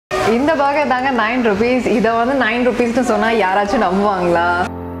இந்த பர்கர் தாங்க 9 rupees. இதை வந்து 9 rupeesனு சொன்னால் யாராச்சும் நம்புவாங்களா?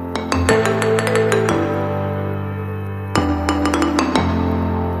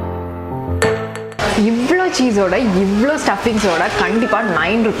 இவ்வளோ சீஸோட இவ்வளோ ஸ்டஃபிங்ஸோட கண்டிப்பாக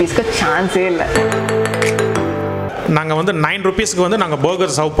 9 rupeesக்கு சான்ஸே இல்லை. நாங்கள் வந்து 9 rupeesக்கு வந்து நாங்கள்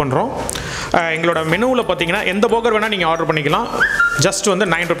பர்கர் சர்வ் பண்ணுறோம். எங்களோட மெனுவில் பார்த்தீங்கன்னா எந்த பர்கர் வேணால் நீங்கள் ஆர்டர் பண்ணிக்கலாம். ஜஸ்ட் வந்து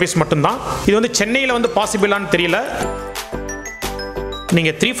 9 rupees மட்டும்தான். இது வந்து சென்னையில் வந்து பாசிபிளான்னு தெரியல.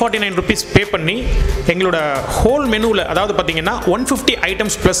 நீங்கள் 349 rupees பே பண்ணி எங்களோட ஹோல் மெனுவில் அதாவது பார்த்தீங்கன்னா 150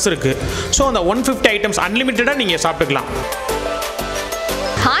 items ப்ளஸ் இருக்குது. ஸோ அந்த 150 items அன்லிமிட்டடாக நீங்கள் சாப்பிட்டுக்கலாம்.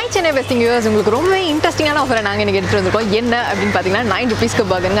 ஹாய் சென்னை பெஸ்டிங் வியூவர்ஸ், உங்களுக்கு ரொம்பவே இன்ட்ரெஸ்டிங்கான ஆஃபரை நாங்கள் இன்றைக்கி எடுத்துகிட்டு வந்திருக்கோம். என்ன அப்படின்னு பார்த்தீங்கன்னா 9 rupeesக்கு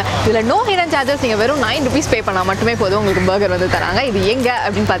பர்கருங்க. இதில் நோ ஹிடன் சார்ஜஸ். நீங்கள் வெறும் 9 rupees பே பண்ணால் மட்டுமே போதும் உங்களுக்கு பர்கர் வந்து தராங்க. இது எங்கே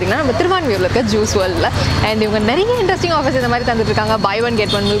அப்படின்னு பார்த்தீங்கன்னா நம்ம திருவான்மியூரில் இருக்க ஜூஸ் வேர்ல்டில். அண்ட் இவங்க நிறைய இன்ட்ரெஸ்டிங் ஆஃபர்ஸ் இந்த மாதிரி தந்துட்டு இருக்காங்க. By one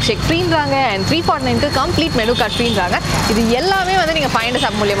get one milk shake ஃப்ரீன்றாங்க. And 349க்கு complete menu card ஃப்ரீன்றாங்க. இது எல்லாமே வந்து நீங்கள் ஃபைண்டஸ்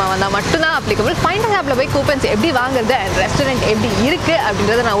ஆப் மூலியமாக வந்தால் மட்டும்தான் அப்ளிகபிள். ஃபைண்டஸ் ஆப்பில் போய் கூப்பன்ஸ் எப்படி வாங்குறது அண்ட் ரெஸ்டாரண்ட் எப்படி இருக்குது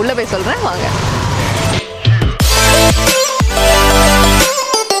அப்படின்றத நான் உள்ளே போய் சொல்கிறேன், வாங்க.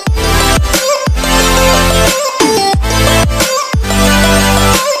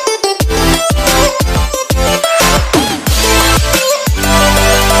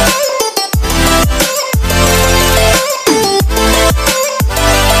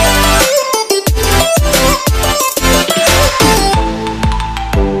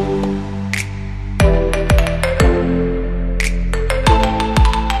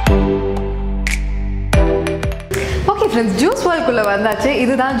 ஜூஸ் வேர்ல்டுக்குள்ளே வந்தாச்சு.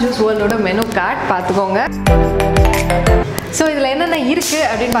 இதுதான் ஜூஸ் வேர்ல்டோட மெனு கார்ட், பார்த்துக்கோங்க. ஸோ இதில் என்னென்ன இருக்குது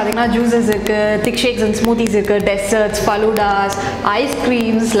அப்படின்னு பார்த்தீங்கன்னா ஜூஸஸ் இருக்குது, திக் ஷேக்ஸ் அண்ட் ஸ்மூத்திஸ் இருக்குது, desserts, faloodas,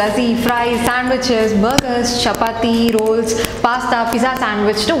 ice creams, lassi, fries, sandwiches, burgers, chapati, Rolle's, pasta, pizza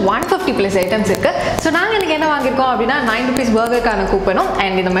சாண்ட்விச்ட்டு 150+ items இருக்குது. ஸோ நாங்கள் இன்றைக்கி என்ன வாங்கியிருக்கோம் அப்படின்னா 9 rupees பர்கருக்கான கூப்பனும்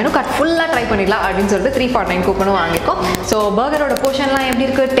அண்ட் இந்த மெனு கார்ட் ஃபுல்லாக ட்ரை பண்ணிடலாம் அப்படின்னு சொல்லிட்டு 349 கூப்பனும் வாங்கியிருக்கோம். ஸோ பர்கரோட போர்ஷன்லாம் எப்படி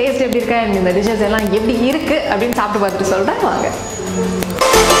இருக்குது, டேஸ்ட் எப்படி இருக்குது அண்ட் இந்த டிஷ்ஷஸ் எல்லாம் எப்படி இருக்குது அப்படின்னு சாப்பிட்டு பார்த்துட்டு சொல்கிறேன், வாங்க.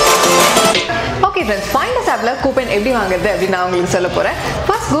 ஓகே ஃப்ரெண்ட்ஸ், ஃபைண்டஸ் ஆப்பில் கூப்பன் எப்படி வாங்குறது அப்படின்னு நான் உங்களுக்கு சொல்ல போகிறேன்.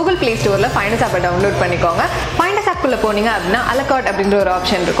 ஃபர்ஸ்ட் கூகுள் ப்ளே ஸ்டோரில் ஃபைண்டஸ் ஆப்பை டவுன்லோட் பண்ணிக்கோங்க. ஃபைண்டஸ் ஆப்குள்ளே போனீங்க அப்படின்னா அலகார்ட் அப்படின்ற ஒரு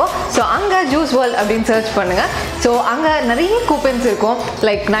ஆப்ஷன் இருக்கும். ஸோ அங்கே ஜூஸ் வேர்ல்ட் அப்படின்னு சர்ச் பண்ணுங்கள். ஸோ அங்கே நிறைய கூப்பன்ஸ் இருக்கும்.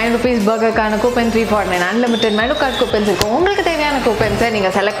 Like 9 rupees பர்கருக்கான coupon, 349 unlimited menu card coupons இருக்கும். உங்களுக்கு தேவையான கூப்பன்ஸை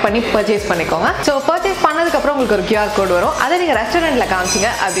நீங்கள் செலக்ட் பண்ணி பர்ச்சேஸ் பண்ணிக்கோங்க. ஸோ பர்ச்சேஸ் பண்ணதுக்கப்புறம் உங்களுக்கு ஒரு QR கோட் வரும். அதை நீங்கள் ரெஸ்டாரண்ட்டில்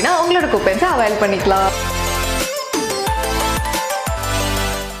காமிச்சிங்க அப்படின்னா உங்களோட கூப்பன்ஸை அவைல் பண்ணிக்கலாம்.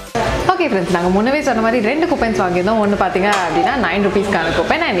 ஓகே ஃப்ரெண்ட்ஸ், நாங்கள் முன்னவே சொன்ன மாதிரி 2 கூப்பன்ஸ் வாங்கியிருந்தோம். ஒன்று பார்த்தீங்க அப்படின்னா 9 rupeesக்கான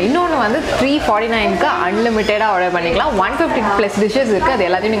கூப்பன் அண்ட் இன்னொன்று வந்து 349க்கு அன்லிமிட்டடாக ஆர்டர் பண்ணிக்கலாம். 150+ டிஷ்ஷஸ் இருக்குது. அது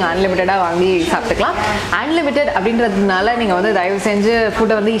எல்லாத்தையும் நீங்கள் அன்லிமிட்டடாக வாங்கி சாப்பிட்டுக்கலாம். அன்லிமிட்டட் அப்படின்றதுனால நீங்கள் வந்து தயவு செஞ்சு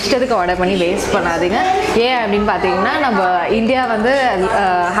ஃபுட்டை வந்து இஷ்டத்துக்கு ஆர்டர் பண்ணி வேஸ்ட் பண்ணாதீங்க. ஏன் அப்படின்னு பார்த்தீங்கன்னா நம்ம இந்தியா வந்து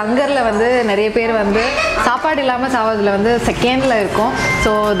ஹங்கரில் வந்து நிறைய பேர் வந்து சாப்பாடு இல்லாமல் சாவதில் வந்து செகண்டில் இருக்கும்.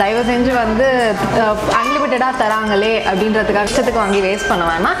 ஸோ தயவு செஞ்சு வந்து அன்லிமிட்டடாக தராங்களே அப்படின்றதுக்காக இஷ்டத்துக்கு வாங்கி வேஸ்ட் பண்ண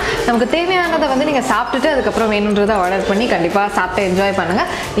வேணாம். நமக்கு தேவையானதை வந்து நீங்கள் சாப்பிட்டுட்டு அதுக்கப்புறம் வேணுன்றதை ஆர்டர் பண்ணி கண்டிப்பாக சாப்பிட்டு என்ஜாய்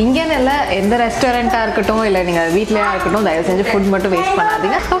பண்ணுங்கள். இங்கேன்னு இல்லை, எந்த ரெஸ்டாரண்ட்டாக இருக்கட்டும் இல்லை நீங்கள் வீட்லேயே இருக்கட்டும், தயவு செஞ்சு ஃபுட் மட்டும் வேஸ்ட்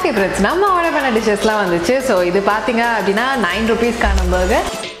பண்ணாதீங்க. ஓகே ஃப்ரெண்ட்ஸ், நம்ம ஆர்டர் பண்ண டிஷ்ஷஸ்லாம் வந்துச்சு. ஸோ இது பார்த்தீங்க அப்படின்னா 9 rupeesக்கான பர்கர்.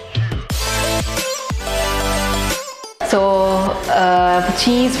 ஸோ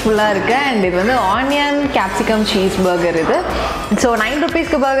சீஸ் ஃபுல்லாக இருக்குது அண்ட் இது வந்து ஆனியன் கேப்சிகம் சீஸ் பர்கர். இது ஸோ 9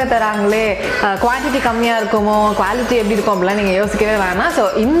 rupeesக்கு பர்கர் தராங்களே, குவான்டிட்டி கம்மியாக இருக்குமோ, குவாலிட்டி எப்படி இருக்கும் அப்படிலாம் நீங்கள் யோசிக்கவே வேணாம். ஸோ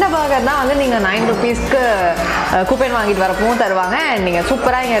இந்த பர்கர் தான் வந்து நீங்கள் 9 rupeesக்கு கூப்பன் வாங்கிட்டு வரப்பவும் தருவாங்க அண்ட் நீங்கள்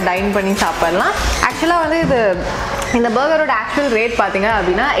சூப்பராக இங்கே டைன் பண்ணி சாப்பிட்லாம். ஆக்சுவலாக வந்து இந்த பர்கரோட ஆக்சுவல் ரேட் பார்த்தீங்க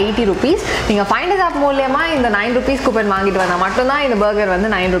அப்படின்னா 80 rupees. நீங்கள் ஃபைண்டஸ் ஆப் மூலியமாக இந்த 9 rupees கூப்பன் வாங்கிட்டு வந்தால் மட்டும்தான் இந்த பர்கர் வந்து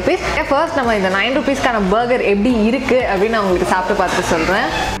 9 rupees. ஃபர்ஸ்ட் நம்ம இந்த 9 rupeesக்கான பர்கர் எப்படி இருக்குது அப்படின்னு நான் உங்களுக்கு சாப்பிட்டு பார்த்து சொல்கிறேன்.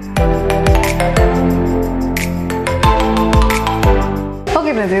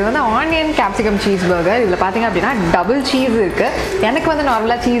 ஓகே ஃப்ரெண்ட்ஸ், இது வந்து ஆனியன் கேப்சிகம் சீஸ் பர்கர். இதில் பார்த்தீங்க அப்படின்னா டபுள் சீஸ் இருக்குது. எனக்கு வந்து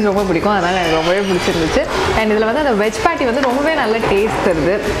நார்மலாக சீஸ் ரொம்ப பிடிக்கும், அதனால் எனக்கு ரொம்பவே பிடிச்சிருந்துச்சு. அண்ட் இதில் வந்து அந்த வெஜ் பேட்டி வந்து ரொம்பவே நல்ல டேஸ்ட்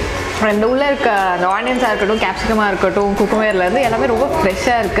தருது. அண்ட் உள்ளே இருக்க அந்த ஆனியன்ஸாக இருக்கட்டும், கேப்சிகமாக இருக்கட்டும், குக்கும்பர்லேருந்து எல்லாமே ரொம்ப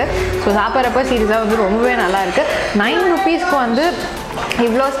ஃப்ரெஷ்ஷாக இருக்குது. ஸோ சாப்பிட்றப்ப சீரியஸாக வந்து ரொம்பவே நல்லாயிருக்கு. 9 rupeesக்கு வந்து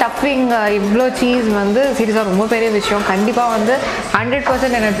இவ்வளோ ஸ்டஃபிங், இவ்வளோ சீஸ் வந்து சீரியஸாக ரொம்ப பெரிய விஷயம். கண்டிப்பாக வந்து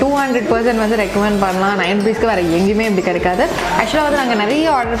 100% என்ன 200% வந்து ரெக்கமெண்ட் பண்ணலாம். 9 rupeesக்கு வேறு எங்கேயுமே இப்படி கிடைக்காது. ஆக்சுவலாக வந்து நாங்கள் நிறைய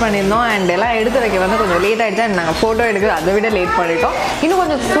ஆர்டர் பண்ணியிருந்தோம் அண்ட் எல்லாம் எடுத்து வைக்க வந்து கொஞ்சம் லேட் ஆகிடுச்சு அண்ட் நாங்கள் ஃபோட்டோ எடுக்க அதை விட லேட் பண்ணிட்டோம். இன்னும்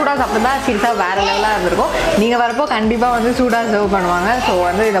கொஞ்சம் சூடாக சாப்பிட்டா சீரியஸாக வேறு லெவலாக இருந்திருக்கும். நீங்கள் வரப்போ கண்டிப்பாக வந்து சூடாக சர்வ் பண்ணுவாங்க. ஸோ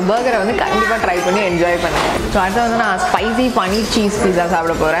வந்து இந்த பர்கரை வந்து கண்டிப்பாக ட்ரை பண்ணி என்ஜாய் பண்ணுவேன். ஸோ அடுத்து வந்து நான் ஸ்பைசி பன்னீர் சீஸ் பீஸா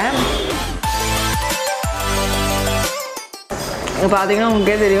சாப்பிட போகிறேன். இப்போ பார்த்தீங்கன்னா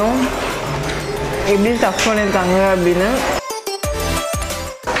உங்களுக்கே தெரியும் எப்படி ஸ்டஃப் பண்ணியிருக்காங்க அப்படின்னு.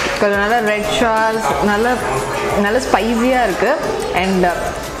 கொஞ்சம் நல்ல ரெட் சாஸ் நல்ல ஸ்பைஸியாக இருக்குது. அண்ட்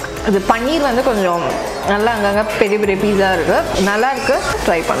இது பன்னீர் வந்து கொஞ்சம் நல்லா அங்கங்கே பெரிய பெரிய பீஸாக இருக்குது, நல்லா இருக்குது,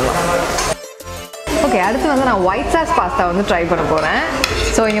 ட்ரை பண்ணலாம். ஓகே, அடுத்து வந்து நான் ஒயிட் சாஸ் பாஸ்தா வந்து ட்ரை பண்ண போகிறேன்.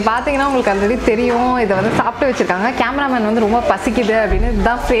 ஸோ இங்கே பார்த்தீங்கன்னா உங்களுக்கு ஆல்ரெடி தெரியும், இதை வந்து சாப்பிட்டு வச்சுருக்காங்க. கேமராமேன் வந்து ரொம்ப பசிக்குது அப்படின்னு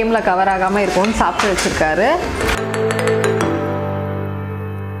இதுதான் ஃப்ரேமில் கவர் ஆகாமல் இருக்கும்னு சாப்பிட்டு வச்சுருக்காரு.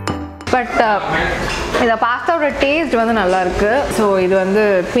 பட் இந்த பாஸ்தாவோட டேஸ்ட் வந்து நல்லாயிருக்கு. ஸோ இது வந்து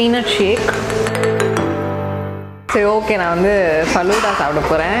பீனட் ஷேக். சரி, ஓகே, நான் வந்து ஃபலூடா சாப்பிட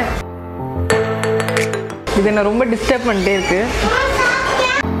போகிறேன். இது என்ன ரொம்ப டிஸ்டர்ப் பண்ணிட்டே இருக்குது.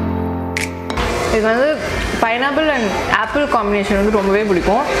 இது வந்து பைனாப்பிள் அண்ட் ஆப்பிள் காம்பினேஷன் வந்து ரொம்பவே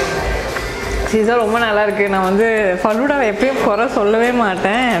பிடிக்கும். சீஸாக ரொம்ப நல்லாயிருக்கு. நான் வந்து ஃபலூடாவை எப்பயும் குறை சொல்லவே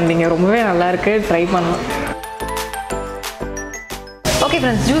மாட்டேன். நீங்கள் ரொம்பவே நல்லாயிருக்கு, ட்ரை பண்ணலாம். ஓகே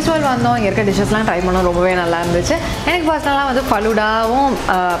ஃப்ரெண்ட்ஸ், ஜூஸ் வேர்ல்ட் வந்தோம். இங்கே இருக்க டிஷ்ஷஸ்லாம் ட்ரை பண்ணோம், ரொம்பவே நல்லா இருந்துச்சு. எனக்கு பர்சனலாக வந்து ஃபலூடாவும்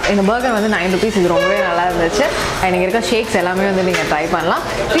இந்த பர்கர் வந்து 9 rupees, இது ரொம்பவே நல்லா இருந்துச்சு. அண்ட் இங்கே இருக்க ஷேக்ஸ் எல்லாமே வந்து நீங்கள் ட்ரை பண்ணலாம்.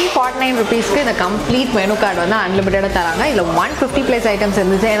 349 rupeesக்கு இந்த கம்ப்ளீட் மெனு கார்டு வந்து அன்லிமிட்டடாக தராங்க. இதில் 150+ ஐட்டம்ஸ்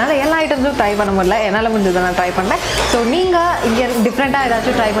இருந்துச்சு. என்னால் எல்லா ஐட்டம்ஸும் ட்ரை பண்ண முடியல, என்னால் முடிஞ்சதை நான் ட்ரை பண்ணேன். ஸோ நீங்கள் இங்கே டிஃப்ரெண்ட்டாக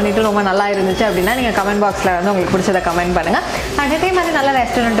ஏதாச்சும் ட்ரை பண்ணிவிட்டு ரொம்ப நல்லா இருந்துச்சு அப்படின்னா நீங்கள் கமெண்ட் பாக்ஸில் வந்து உங்களுக்கு பிடிச்சதை கமெண்ட் பண்ணுங்கள். அண்ட் அதே மாதிரி நல்ல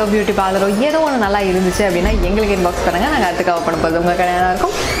ரெஸ்டாரண்ட்டோ பியூட்டி பார்லரோ ஏதோ ஒன்று நல்லா இருந்துச்சு அப்படின்னா எங்களுக்கு இன்பாக்ஸ் பண்ணுங்கள். நாங்கள் அடுத்து கவர் பண்ண போகிறது உங்கள் கடையாக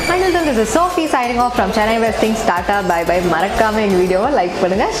இருக்கும். Until then, this is Sophie signing off from Chennai Westing. Tata, bye bye. மறக்காம இந்த வீடியோவை லைக்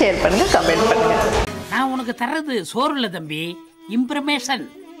பண்ணுங்க, ஷேர் பண்ணுங்க, கமெண்ட் பண்ணுங்க. நான் உனக்கு தர்றது சோறு இல்ல தம்பி, இம்ப்ரமேஷன்.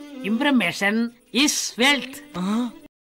 இம்ப்ரமேஷன் இஸ் வெல்த்.